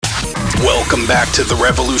Welcome back to The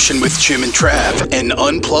Revolution with Jim and Trav and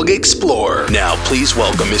Unplug Explore. Now, please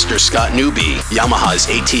welcome Mr. Scott Newby, Yamaha's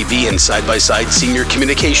ATV and side-by-side senior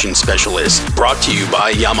communications specialist. Brought to you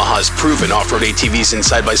by Yamaha's proven off-road ATVs and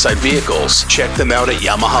side-by-side vehicles. Check them out at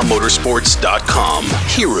YamahaMotorsports.com.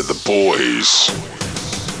 Here are the boys.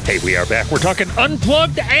 Hey, we are back. We're talking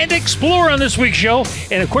Unplugged and Explore on this week's show.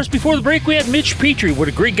 And, of course, before the break, we had Mitch Petrie. What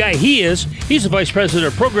a great guy he is. He's the Vice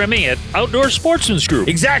President of Programming at Outdoor Sportsman's Group.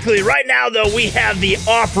 Exactly. Right now, though, we have the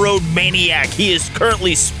off-road maniac. He is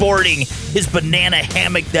currently sporting his banana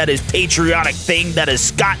hammock, that is patriotic thing. That is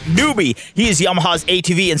Scott Newby. He is Yamaha's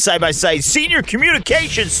ATV and side-by-side senior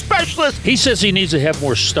communications specialist. He says he needs to have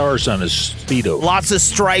more stars on his Speedo. Lots of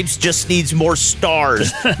stripes, just needs more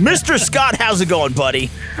stars. Mr. Scott, how's it going, buddy?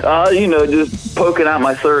 Just poking out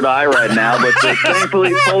my third eye right now, but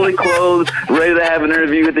thankfully fully clothed, ready to have an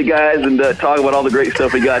interview with the guys and talk about all the great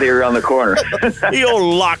stuff we got here around the corner. The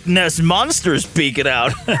old Loch Ness Monster's peeking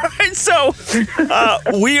out. So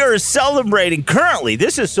we are celebrating currently.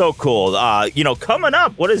 This is so cool. Coming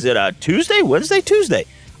up, what is it, Tuesday?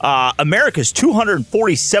 America's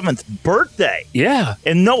 247th birthday. Yeah.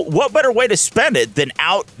 And what better way to spend it than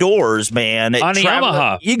outdoors, man. On a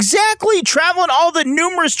Yamaha. Exactly. Traveling all the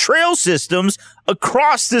numerous trail systems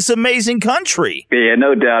across this amazing country. Yeah,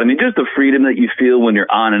 no doubt. I mean, just the freedom that you feel when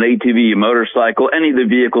you're on an ATV, a motorcycle, any of the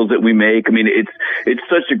vehicles that we make. I mean, it's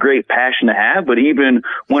such a great passion to have, but even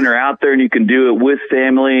when you're out there and you can do it with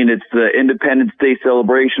family and it's the Independence Day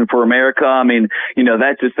celebration for America, I mean,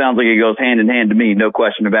 that just sounds like it goes hand in hand to me, no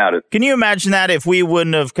question about it. Can you imagine that if we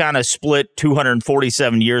wouldn't have kind of split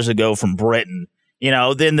 247 years ago from Britain?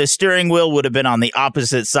 Then the steering wheel would have been on the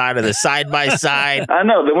opposite side of the side-by-side. I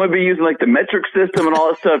know. Then we'd be using, the metric system and all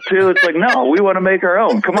that stuff, too. It's like, no, we want to make our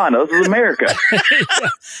own. Come on, this is America.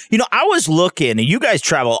 I was looking, and you guys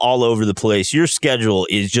travel all over the place. Your schedule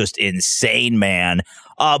is just insane, man.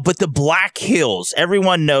 But the Black Hills,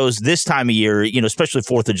 everyone knows this time of year, especially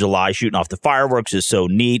 4th of July, shooting off the fireworks is so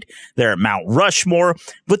neat. They're at Mount Rushmore,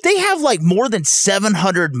 but they have more than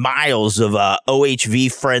 700 miles of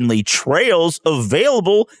OHV-friendly trails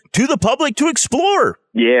available to the public to explore.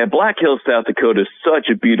 Yeah, Black Hills, South Dakota is such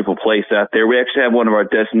a beautiful place out there. We actually have one of our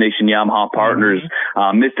Destination Yamaha partners,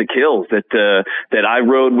 Mystic Hills, that I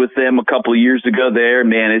rode with them a couple of years ago there.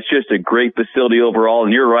 Man, it's just a great facility overall.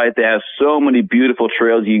 And you're right, they have so many beautiful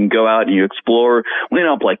trails you can go out and you explore. We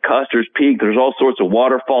up like Custer's Peak. There's all sorts of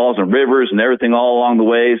waterfalls and rivers and everything all along the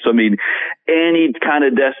way. So, I mean, any kind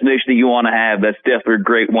of destination that you want to have, that's definitely a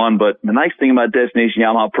great one. But the nice thing about Destination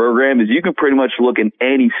Yamaha program is you can pretty much look in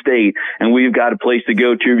any state, and we've got a place to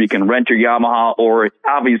go to. You can rent your Yamaha, or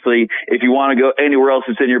obviously, if you want to go anywhere else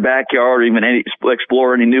that's in your backyard, or even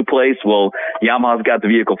explore any new place, well, Yamaha's got the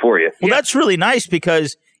vehicle for you. Well, that's really nice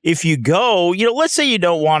because if you go, let's say you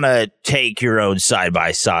don't want to take your own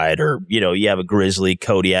side-by-side or, you have a Grizzly,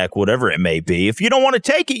 Kodiak, whatever it may be. If you don't want to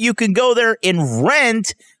take it, you can go there and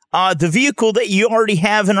rent the vehicle that you already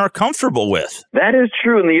have and are comfortable with. That is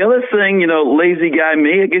true. And the other thing, lazy guy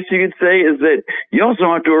me, I guess you could say, is that you also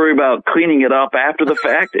don't have to worry about cleaning it up after the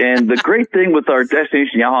fact. And the great thing with our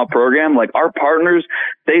Destination Yamaha program, our partners,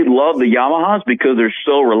 they love the Yamahas because they're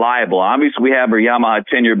so reliable. Obviously, we have our Yamaha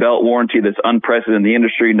 10-year belt warranty that's unprecedented in the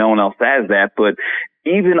industry. No one else has that. But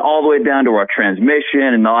even all the way down to our transmission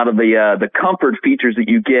and a lot of the comfort features that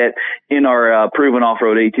you get in our proven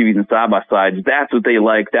off-road ATVs and side-by-sides, that's what they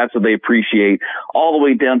like. That's what they appreciate. All the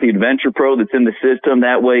way down to the Adventure Pro that's in the system.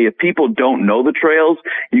 That way, if people don't know the trails,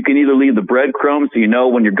 you can either leave the breadcrumbs so you know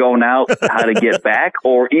when you're going out how to get back,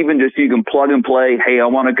 or even just you can plug and play. Hey, I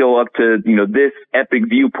want to go up to this epic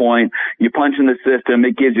viewpoint. You punch in the system.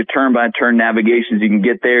 It gives you turn-by-turn navigations. You can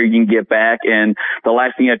get there. You can get back. And the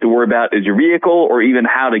last thing you have to worry about is your vehicle or even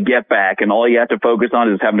how to get back, and all you have to focus on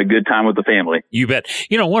is having a good time with the family. You bet.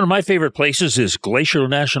 One of my favorite places is Glacier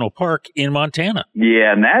National Park in Montana.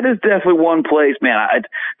 Yeah, and that is definitely one place, man.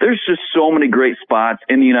 There's just so many great spots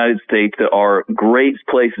in the United States that are great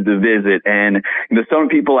places to visit, and some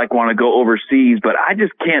people want to go overseas, but I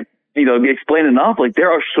just can't explain enough.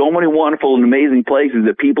 There are so many wonderful and amazing places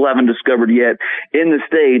that people haven't discovered yet in the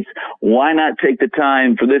States. Why not take the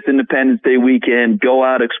time for this Independence Day weekend, go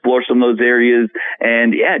out, explore some of those areas,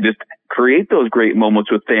 and just create those great moments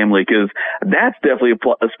with family, because that's definitely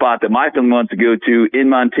a spot that my family wants to go to in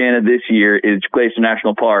Montana this year is Glacier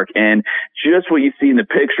National Park. And just what you see in the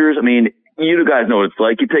pictures, I mean, you guys know what it's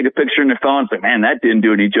like. You take a picture on your phone, it's like, man, that didn't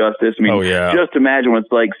do any justice. I mean, just imagine what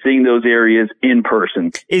it's like seeing those areas in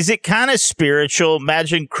person. Is it kind of spiritual?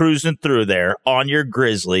 Imagine cruising through there on your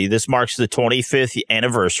Grizzly. This marks the 25th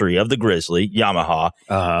anniversary of the Grizzly, Yamaha.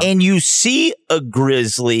 And you see a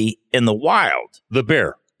grizzly in the wild. The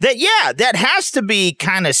bear. That has to be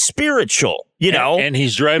kind of spiritual, you know. And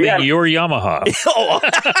he's driving your Yamaha. Well,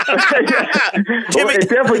 it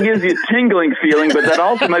definitely gives you a tingling feeling, but that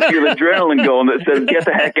also might be the adrenaline going that says, get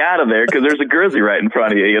the heck out of there, because there's a Grizzly right in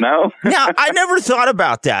front of you, you know? Now, I never thought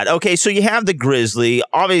about that. Okay, so you have the Grizzly,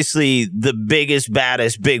 obviously the biggest,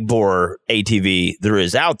 baddest, big bore ATV there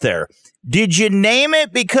is out there. Did you name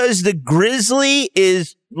it because the Grizzly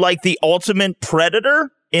is like the ultimate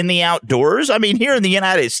predator in the outdoors? I mean, here in the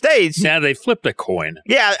United States. Now they flipped a coin.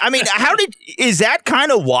 Yeah, I mean, is that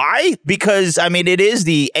kind of why? Because, I mean, it is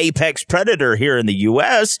the apex predator here in the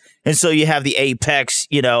U.S., and so you have the apex,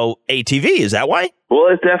 ATV. Is that why?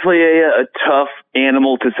 Well, it's definitely a tough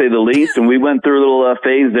animal, to say the least. And we went through a little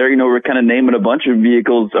phase there. We're kind of naming a bunch of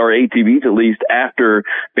vehicles, or ATVs at least, after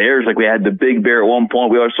bears. Like we had the Big Bear at one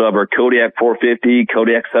point. We also have our Kodiak 450,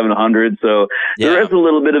 Kodiak 700. So there is a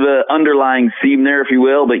little bit of an underlying theme there, if you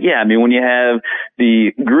will. But yeah, I mean, when you have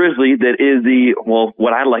the Grizzly, that is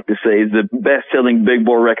what I'd like to say is the best-selling big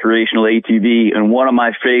bore recreational ATV, and one of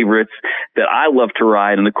my favorites that I love to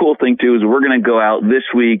ride. And the cool thing too is we're going to go out this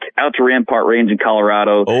week out to Rampart Range in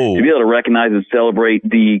Colorado to be able to recognize and celebrate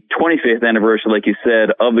the 25th anniversary, like you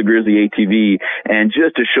said, of the Grizzly ATV, and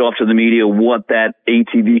just to show off to the media what that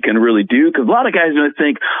ATV can really do. Because a lot of guys don't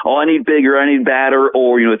think, oh, I need bigger, I need badder,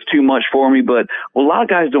 or it's too much for me. But what a lot of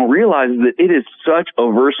guys don't realize is that it is such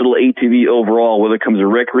a versatile ATV overall, whether it comes to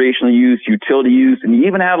recreational use, utility use, and you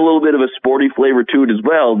even have a little bit of a sporty flavor to it as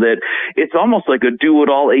well, that it's almost like a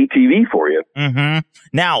do-it-all ATV for you. Mm-hmm.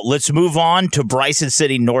 Now, let's move on to Bryson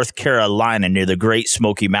City, North Carolina, near the Great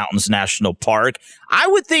Smoky Mountains National Park. I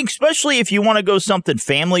would think, especially if you want to go something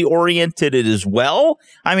family-oriented as well,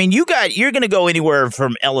 I mean, you're going to go anywhere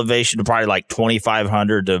from elevation to probably like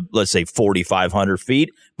 2,500 to, let's say, 4,500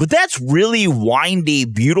 feet. But that's really windy,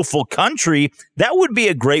 beautiful country. That would be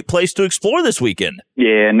a great place to explore this weekend.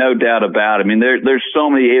 Yeah, no doubt about it. I mean, there's so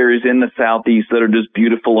many areas in the Southeast that are just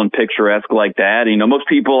beautiful and picturesque like that. Most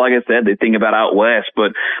people, like I said, they think about out west,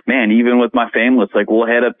 but man, even with my family, it's like we'll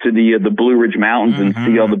head up to the Blue Ridge Mountains and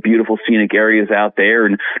see all the beautiful scenic areas out there.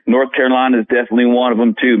 And North Carolina is definitely one of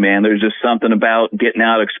them too, man. There's just something about getting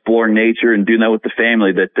out, exploring nature, and doing that with the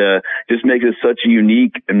family that just makes it such a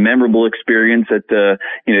unique and memorable experience that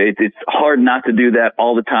it's hard not to do that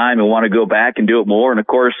all the time and want to go back and do it more. And of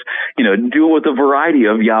course, do it with a variety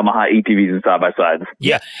of Yamaha ATVs and side-by-sides.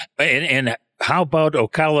 Yeah. And how about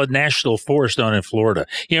Ocala National Forest down in Florida?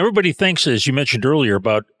 Everybody thinks, as you mentioned earlier,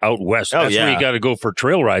 about out west. That's where you got to go for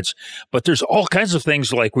trail rides. But there's all kinds of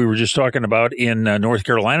things like we were just talking about in North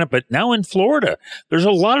Carolina, but now in Florida. There's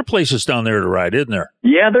a lot of places down there to ride, isn't there?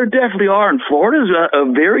 Yeah, there definitely are. And Florida's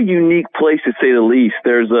a very unique place, to say the least.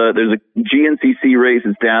 There's a GNCC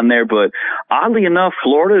races down there, but oddly enough,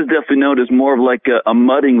 Florida is definitely known as more of like a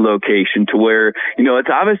mudding location, to where, it's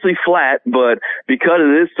obviously flat, but because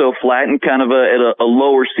it is so flat and kind of at a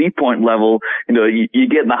lower sea point level, you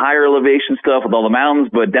get in the higher elevation stuff with all the mountains,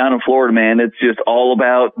 but down in Florida, man, it's just all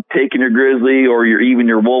about taking your Grizzly or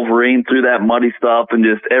your Wolverine through that muddy stuff and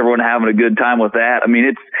just everyone having a good time with that. I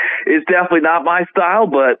mean, it's definitely not my style,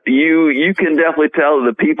 but you can definitely tell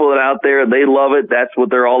the people that are out there, they love it. That's what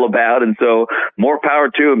they're all about. And so more power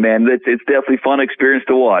to them, man. It's definitely a fun experience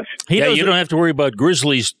to watch. You don't have to worry about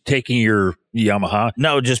Grizzlies taking your Yamaha.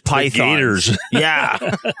 No, just pythons. Gators. Yeah.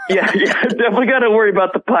 yeah, definitely got to worry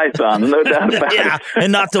about the python, no doubt about it.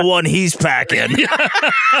 And not the one he's packing.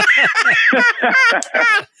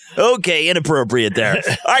 Okay, inappropriate there.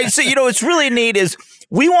 All right, so, what's really neat is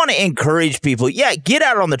we want to encourage people. Yeah, get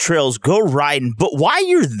out on the trails, go riding, but while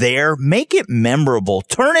you're there, make it memorable.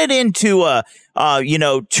 Turn it into a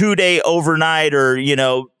 2-day overnight or,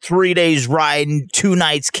 3 days riding, 2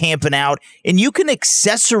 nights camping out, and you can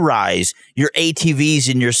accessorize your ATVs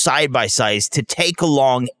and your side-by-sides to take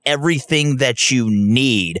along everything that you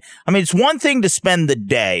need. I mean, it's one thing to spend the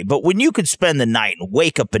day, but when you could spend the night and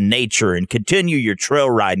wake up in nature and continue your trail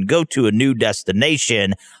ride and go to a new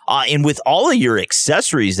destination, and with all of your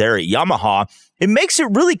accessories there at Yamaha, it makes it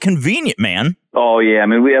really convenient, man. Oh, yeah. I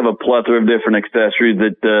mean, we have a plethora of different accessories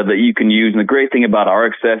that you can use. And the great thing about our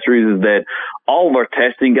accessories is that all of our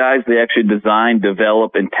testing guys, they actually design,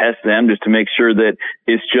 develop, and test them just to make sure that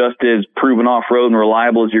it's just as proven off-road and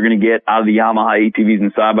reliable as you're going to get out of the Yamaha ATVs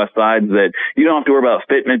and side-by-sides, that you don't have to worry about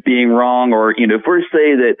fitment being wrong or, if we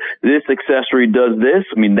say that this accessory does this,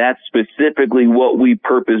 I mean, that's specifically what we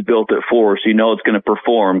purpose-built it for, so it's going to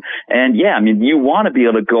perform. And, yeah, I mean, you want to be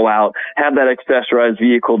able to go out, have that accessorized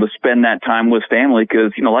vehicle to spend that time with family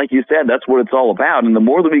because, like you said, that's what it's all about. And the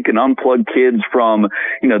more that we can unplug kids from,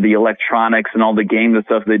 the electronics parks and all the games and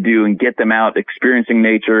stuff they do and get them out experiencing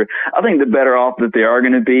nature, I think the better off that they are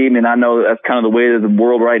going to be. I mean, I know that's kind of the way of the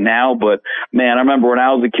world right now, but man, I remember when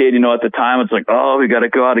I was a kid, at the time it's like, oh, we got to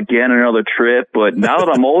go out again on another trip. But now that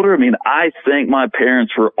I'm older, I mean, I thank my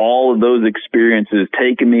parents for all of those experiences,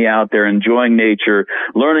 taking me out there, enjoying nature,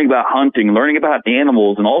 learning about hunting, learning about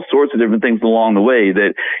animals and all sorts of different things along the way,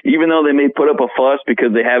 that even though they may put up a fuss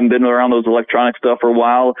because they haven't been around those electronic stuff for a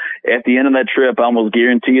while, at the end of that trip, I almost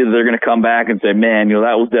guarantee you that they're going to come back and say, man,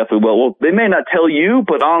 that was definitely well, they may not tell you,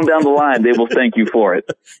 but on down the line, they will thank you for it.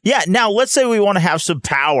 Yeah. Now, let's say we want to have some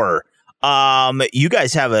power. You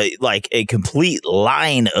guys have a complete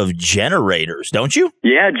line of generators, don't you?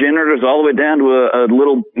 Yeah, generators all the way down to a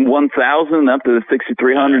little 1000 up to the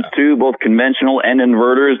 6300s too, both conventional and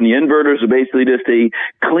inverters. And the inverters are basically just a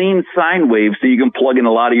clean sine wave, so you can plug in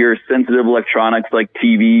a lot of your sensitive electronics like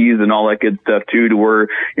TVs and all that good stuff too, to where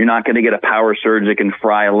you're not going to get a power surge that can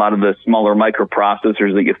fry a lot of the smaller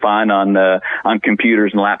microprocessors that you find on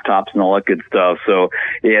computers and laptops and all that good stuff. So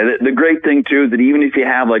yeah, the great thing too is that even if you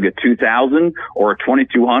have like a 2000 or a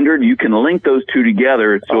 2200, you can link those two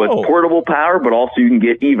together, so it's portable power, but also you can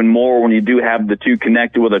get even more when you do have the two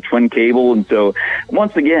connected with a twin cable. And so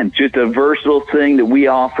once again, just a versatile thing that we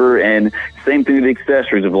offer. And same thing with the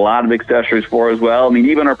accessories. There's a lot of accessories for as well. I mean,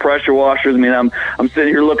 even our pressure washers. I mean, I'm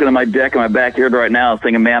sitting here looking at my deck in my backyard right now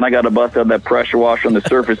thinking, man, I got to bust out that pressure washer and the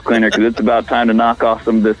surface cleaner, because it's about time to knock off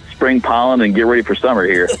some of this spring pollen and get ready for summer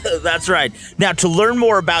here. That's right. Now, to learn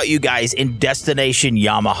more about you guys in Destination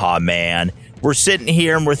Yamaha, man, we're sitting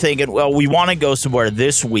here and we're thinking, well, we want to go somewhere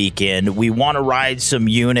this weekend. We want to ride some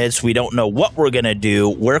units. We don't know what we're going to do.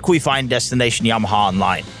 Where can we find Destination Yamaha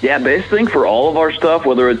online? Yeah, best thing for all of our stuff,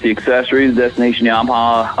 whether it's the accessories, Destination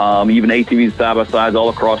Yamaha, even ATVs, side-by-sides, all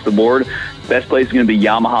across the board, best place is going to be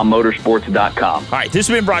YamahaMotorsports.com. All right, this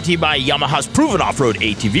has been brought to you by Yamaha's proven off-road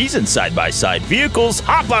ATVs and side-by-side vehicles.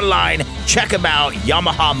 Hop online, check them out,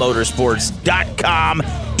 YamahaMotorsports.com.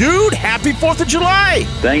 Dude, happy 4th of July!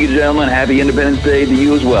 Thank you, gentlemen. Happy Independence Day to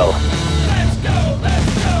you as well. Let's go,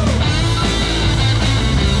 let's go.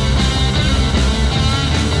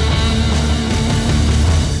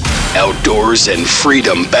 Outdoors and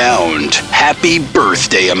freedom bound. Happy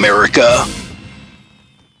birthday, America.